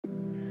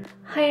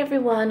Hi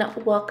everyone,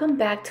 welcome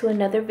back to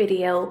another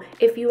video.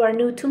 If you are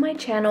new to my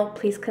channel,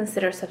 please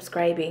consider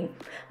subscribing.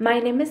 My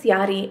name is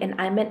Yari and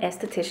I'm an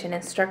esthetician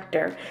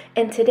instructor.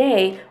 And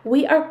today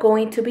we are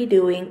going to be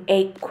doing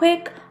a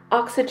quick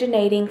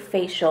oxygenating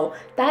facial.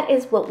 That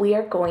is what we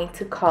are going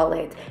to call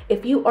it.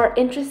 If you are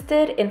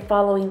interested in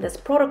following this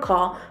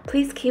protocol,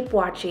 please keep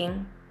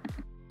watching.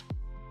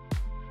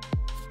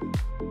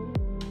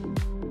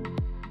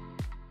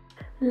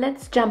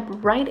 Let's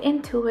jump right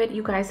into it.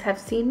 You guys have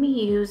seen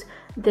me use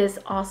this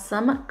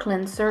awesome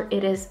cleanser.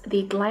 It is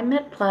the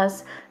Glymed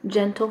Plus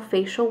Gentle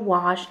Facial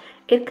Wash.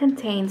 It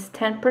contains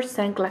 10%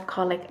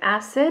 glycolic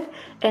acid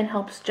and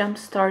helps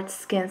jumpstart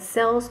skin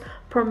cells,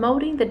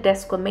 promoting the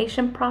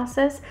desquamation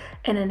process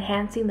and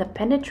enhancing the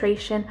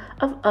penetration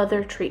of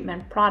other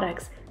treatment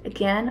products.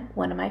 Again,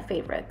 one of my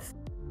favorites.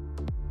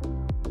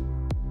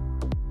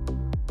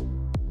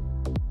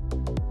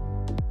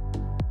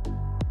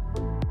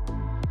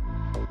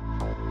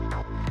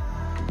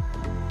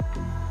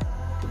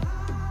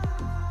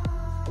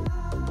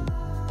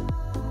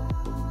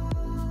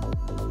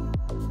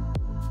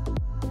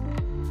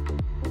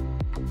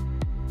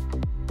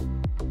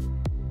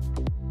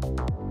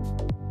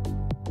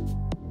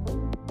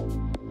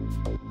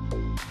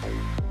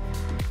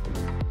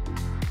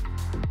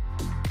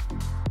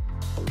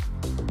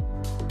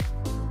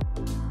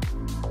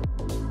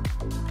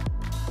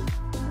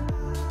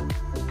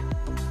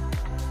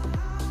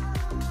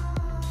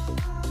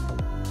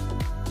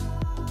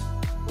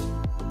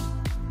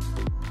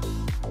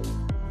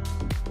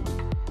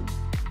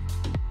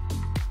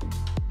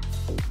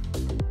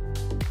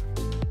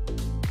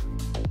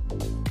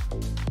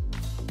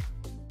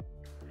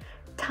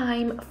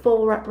 Time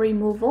for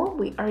removal.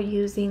 We are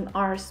using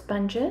our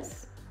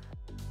sponges.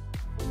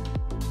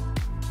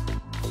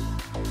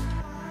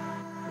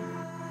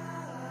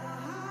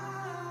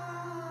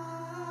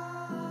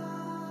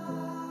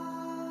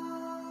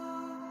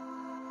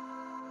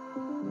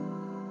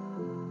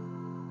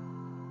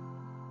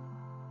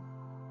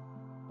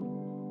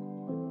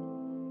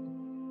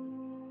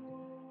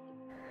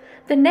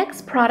 The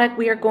next product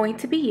we are going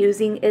to be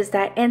using is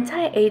that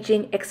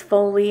anti-aging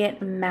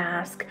exfoliant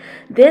mask.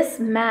 This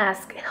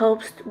mask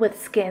helps with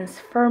skin's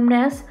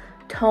firmness,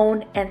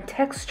 tone, and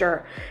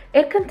texture.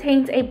 It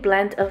contains a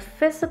blend of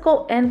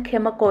physical and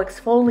chemical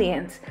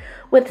exfoliants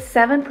with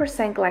 7%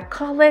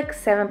 glycolic,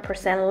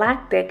 7%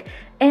 lactic,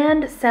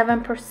 and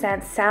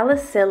 7%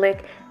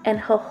 salicylic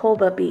and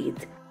jojoba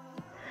beads.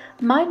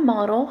 My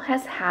model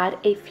has had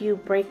a few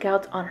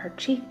breakouts on her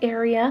cheek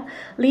area,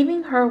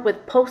 leaving her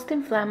with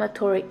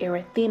post-inflammatory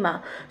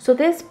erythema. So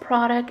this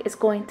product is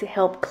going to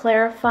help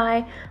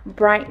clarify,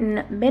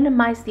 brighten,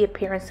 minimize the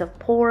appearance of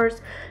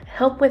pores,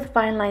 help with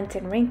fine lines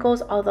and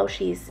wrinkles. Although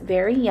she's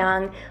very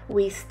young,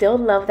 we still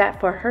love that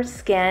for her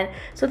skin.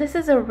 So this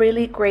is a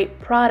really great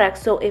product.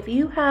 So if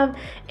you have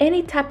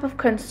any type of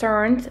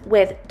concerns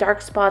with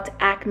dark spots,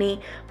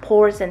 acne,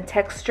 pores, and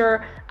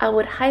texture, I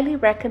would highly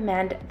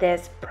recommend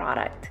this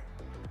product.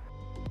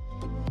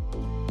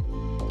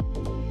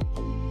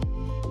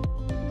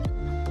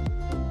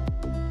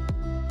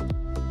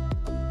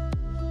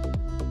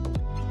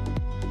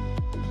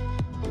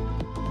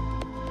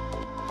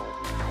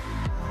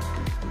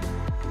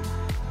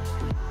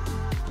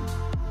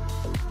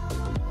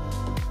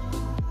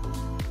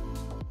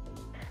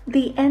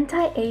 The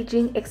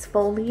anti-aging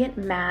exfoliant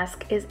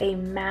mask is a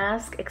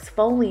mask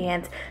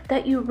exfoliant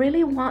that you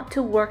really want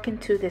to work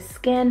into the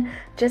skin,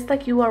 just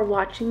like you are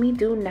watching me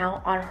do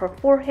now on her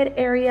forehead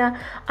area.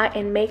 I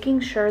am making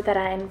sure that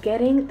I am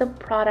getting the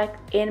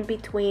product in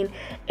between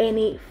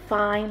any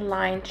fine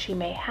lines she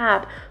may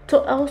have to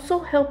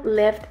also help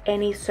lift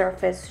any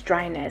surface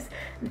dryness.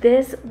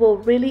 This will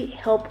really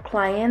help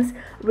clients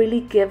really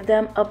give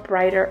them a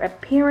brighter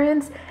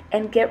appearance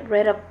and get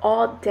rid of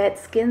all dead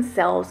skin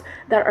cells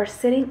that are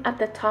sitting at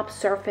the top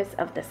surface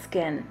of the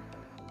skin.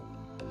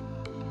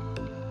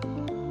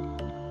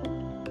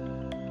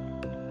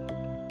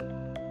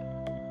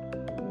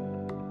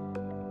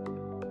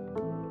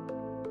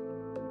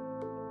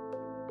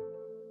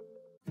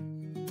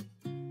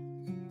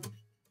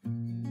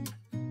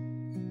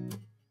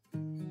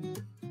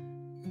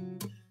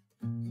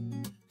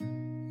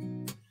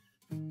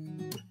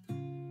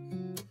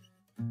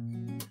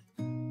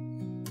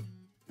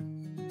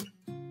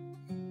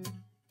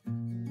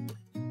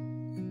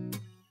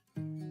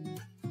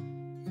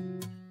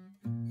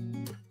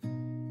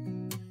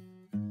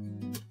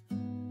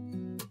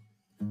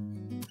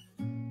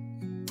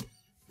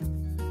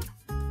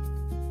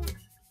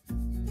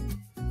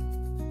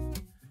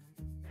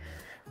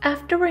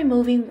 After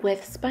removing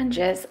with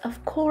sponges,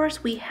 of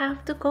course, we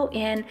have to go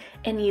in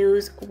and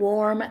use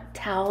warm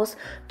towels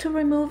to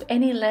remove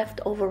any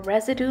leftover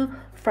residue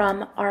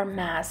from our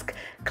mask.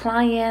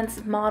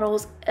 Clients,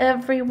 models,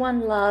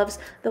 everyone loves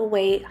the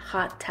way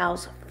hot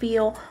towels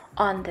feel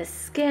on the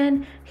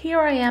skin. Here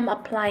I am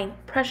applying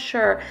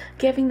pressure,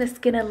 giving the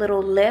skin a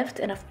little lift,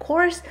 and of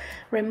course,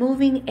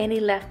 removing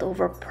any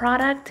leftover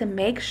product to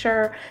make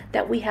sure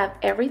that we have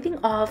everything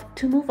off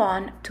to move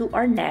on to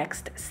our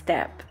next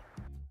step.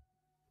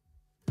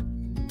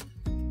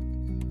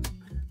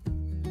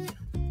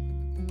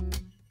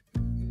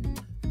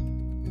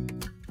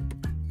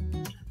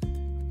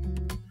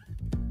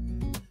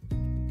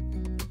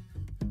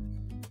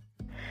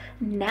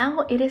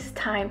 Now it is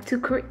time to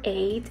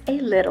create a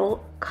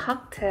little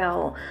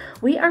cocktail.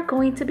 We are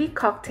going to be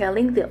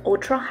cocktailing the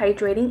ultra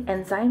hydrating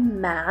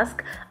enzyme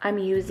mask. I'm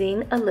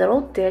using a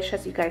little dish,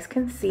 as you guys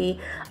can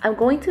see. I'm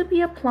going to be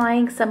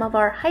applying some of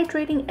our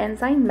hydrating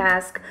enzyme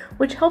mask,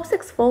 which helps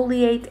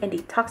exfoliate and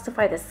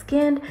detoxify the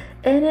skin,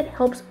 and it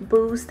helps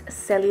boost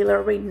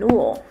cellular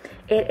renewal.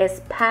 It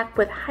is packed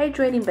with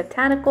hydrating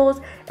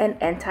botanicals and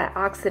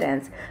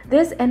antioxidants.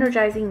 This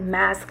energizing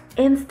mask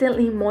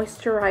instantly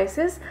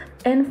moisturizes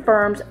and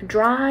firms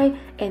dry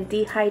and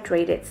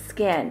dehydrated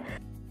skin.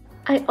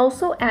 I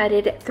also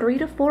added 3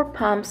 to 4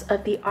 pumps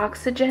of the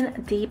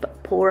Oxygen Deep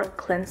Pore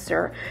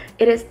Cleanser.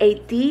 It is a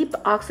deep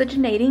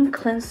oxygenating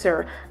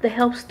cleanser that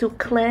helps to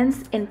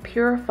cleanse and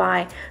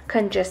purify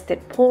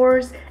congested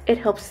pores. It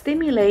helps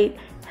stimulate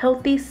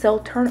healthy cell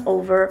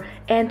turnover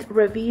and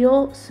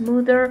reveal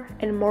smoother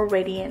and more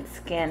radiant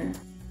skin.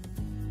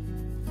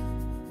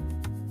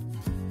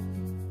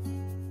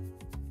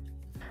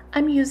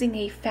 I'm using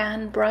a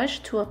fan brush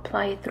to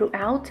apply it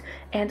throughout,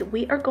 and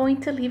we are going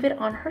to leave it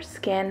on her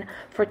skin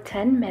for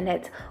 10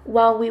 minutes.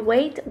 While we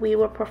wait, we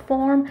will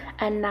perform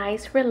a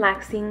nice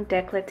relaxing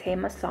décolleté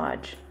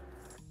massage.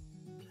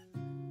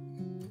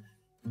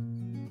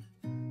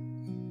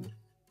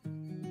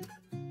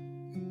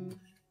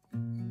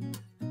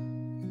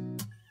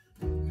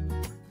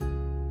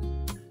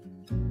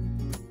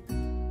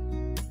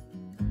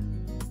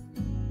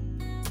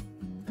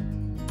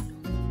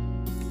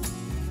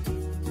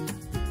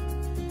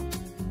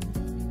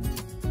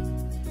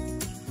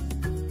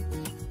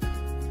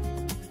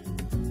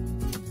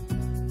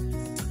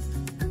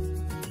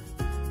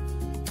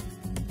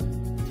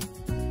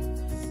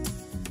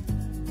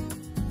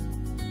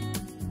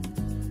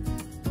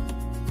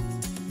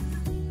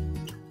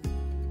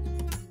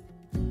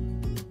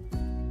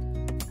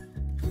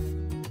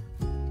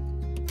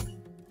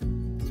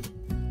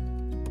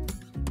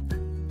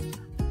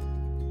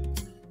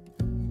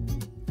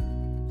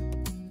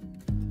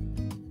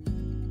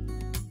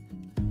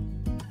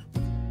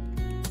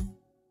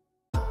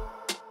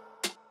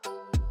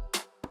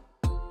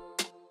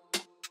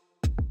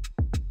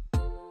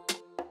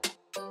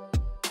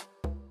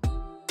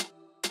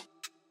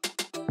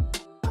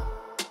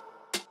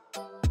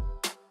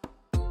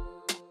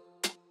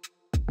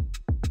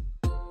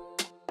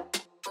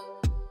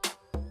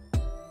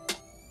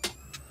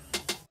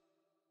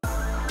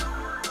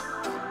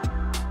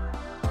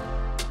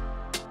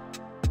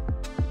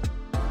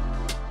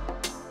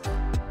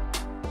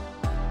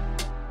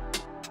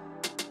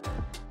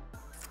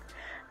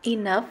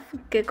 Enough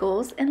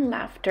giggles and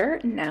laughter.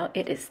 Now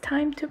it is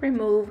time to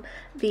remove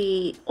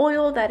the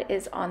oil that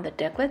is on the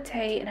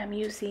décolleté, and I'm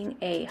using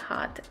a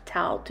hot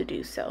towel to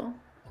do so.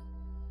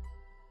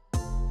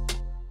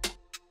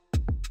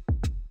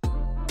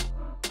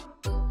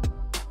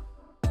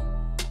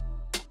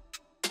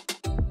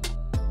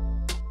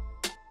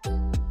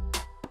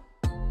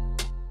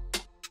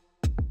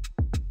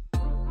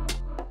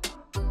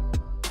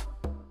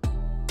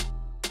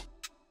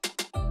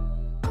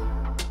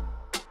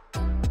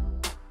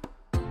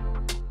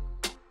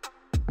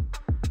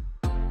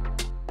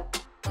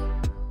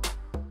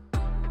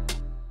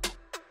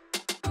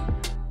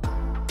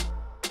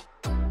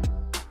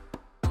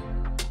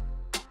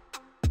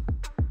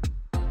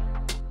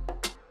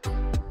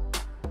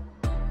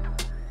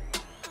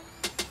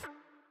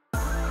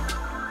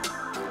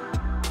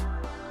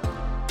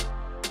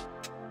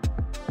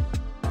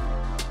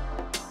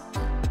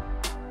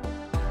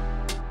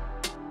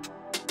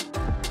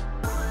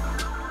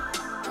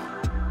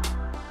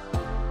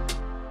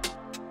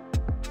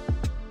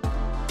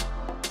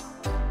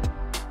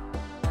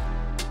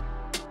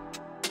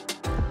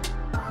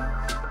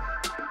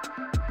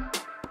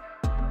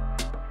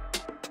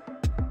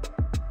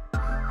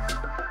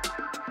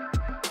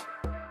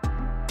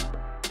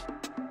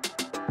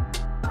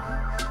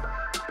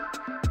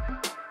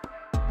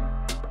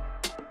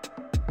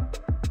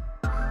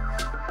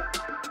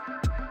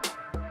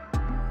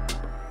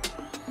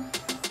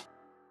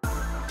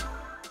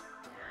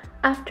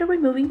 After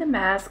removing the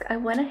mask, I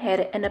went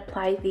ahead and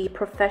applied the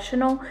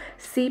Professional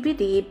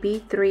CBD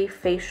B3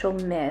 Facial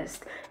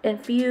Mist,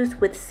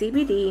 infused with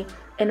CBD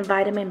and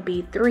vitamin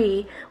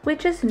B3,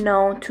 which is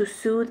known to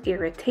soothe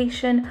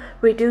irritation,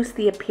 reduce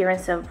the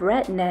appearance of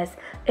redness,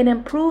 and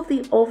improve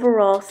the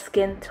overall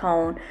skin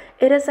tone.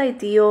 It is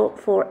ideal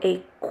for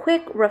a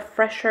quick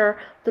refresher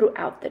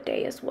throughout the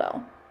day as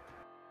well.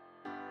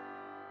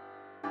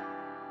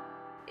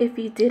 If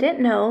you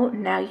didn't know,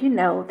 now you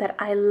know that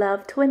I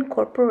love to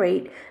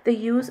incorporate the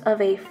use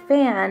of a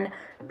fan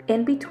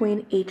in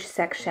between each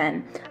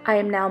section. I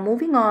am now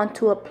moving on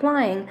to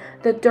applying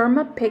the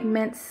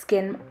Dermapigment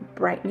Skin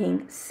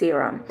Brightening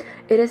Serum.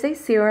 It is a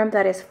serum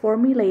that is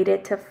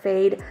formulated to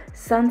fade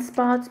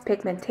sunspots,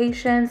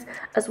 pigmentations,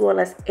 as well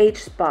as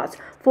age spots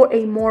for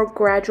a more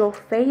gradual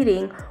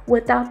fading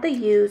without the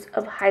use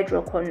of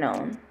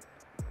hydroquinone.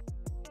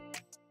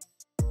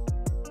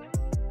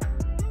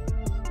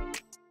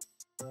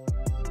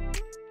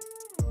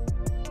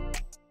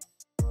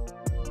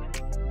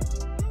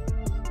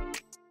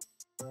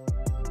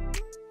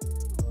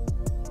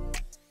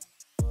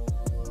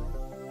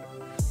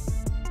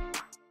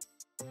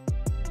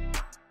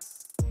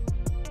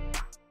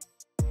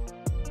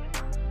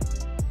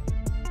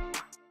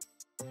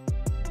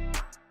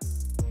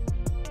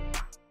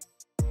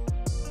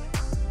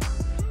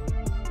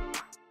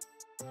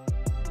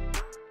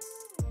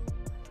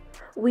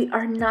 We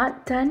are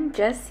not done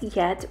just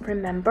yet.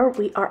 Remember,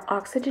 we are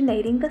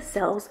oxygenating the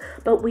cells,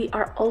 but we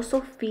are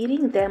also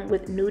feeding them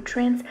with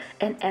nutrients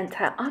and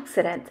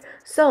antioxidants.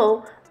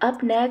 So,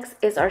 up next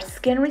is our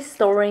skin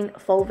restoring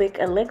fulvic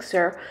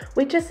elixir,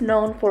 which is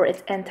known for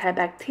its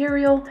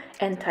antibacterial,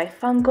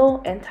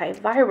 antifungal,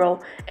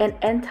 antiviral, and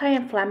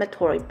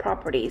anti-inflammatory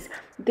properties.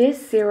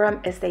 This serum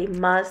is a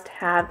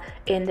must-have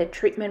in the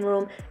treatment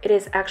room. It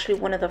is actually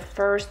one of the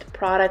first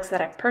products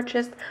that I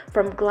purchased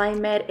from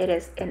Glymed. It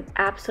is an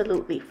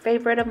absolutely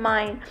favorite of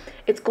mine.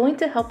 It's going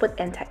to help with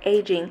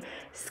anti-aging,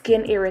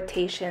 skin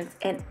irritations,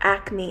 and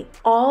acne,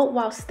 all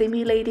while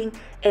stimulating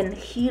and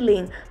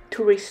healing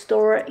to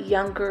restore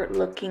younger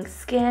looking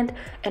skin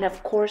and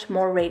of course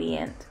more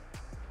radiant.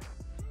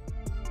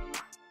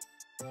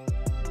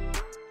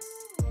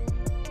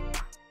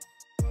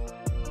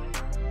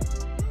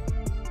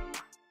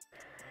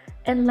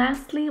 And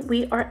lastly,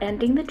 we are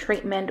ending the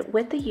treatment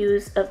with the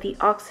use of the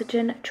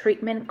Oxygen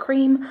Treatment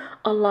Cream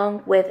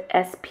along with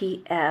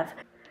SPF.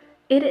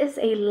 It is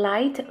a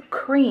light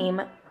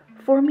cream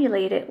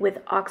formulated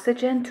with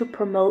oxygen to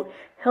promote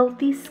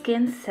healthy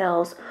skin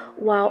cells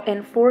while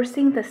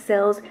enforcing the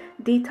cell's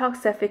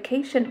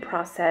detoxification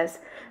process.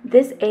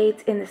 This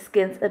aids in the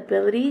skin's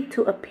ability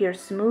to appear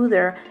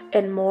smoother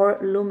and more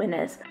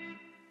luminous.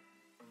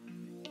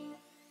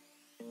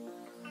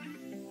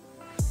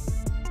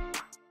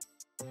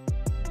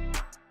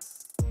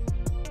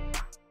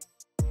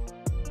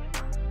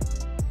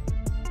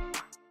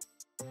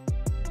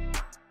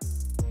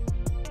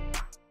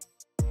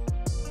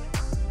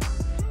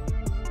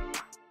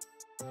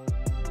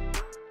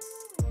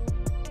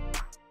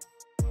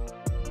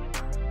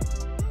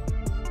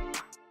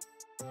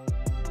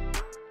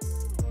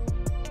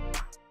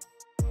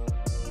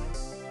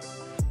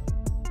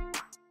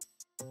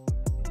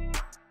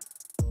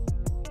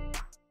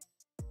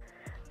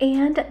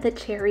 And the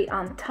cherry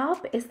on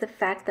top is the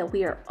fact that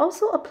we are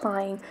also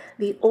applying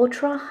the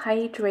Ultra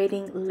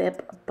Hydrating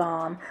Lip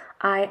Balm.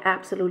 I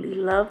absolutely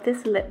love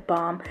this lip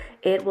balm.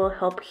 It will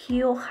help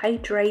heal,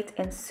 hydrate,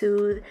 and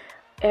soothe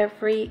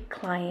every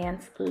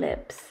client's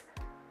lips.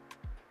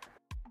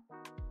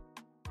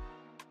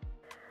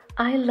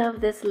 I love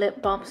this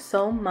lip balm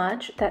so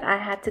much that I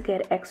had to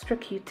get extra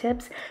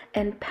Q-tips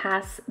and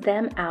pass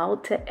them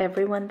out to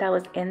everyone that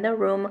was in the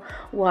room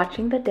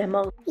watching the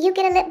demo. You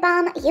get a lip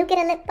balm, you get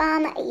a lip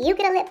balm, you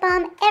get a lip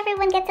balm,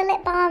 everyone gets a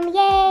lip balm,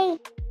 yay!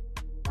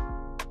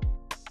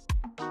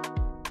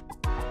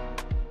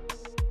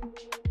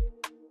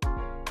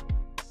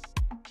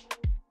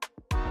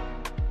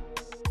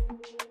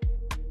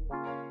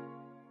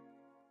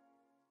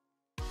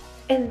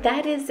 And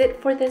that is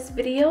it for this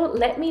video.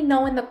 Let me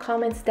know in the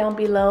comments down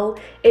below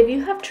if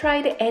you have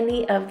tried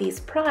any of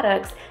these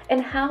products and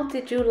how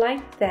did you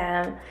like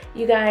them.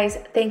 You guys,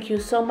 thank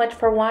you so much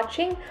for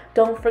watching.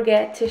 Don't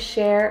forget to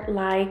share,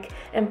 like,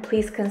 and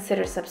please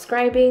consider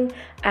subscribing.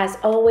 As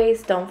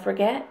always, don't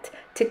forget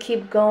to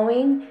keep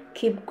going,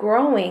 keep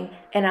growing,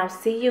 and I'll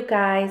see you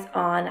guys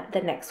on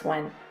the next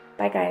one.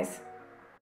 Bye guys.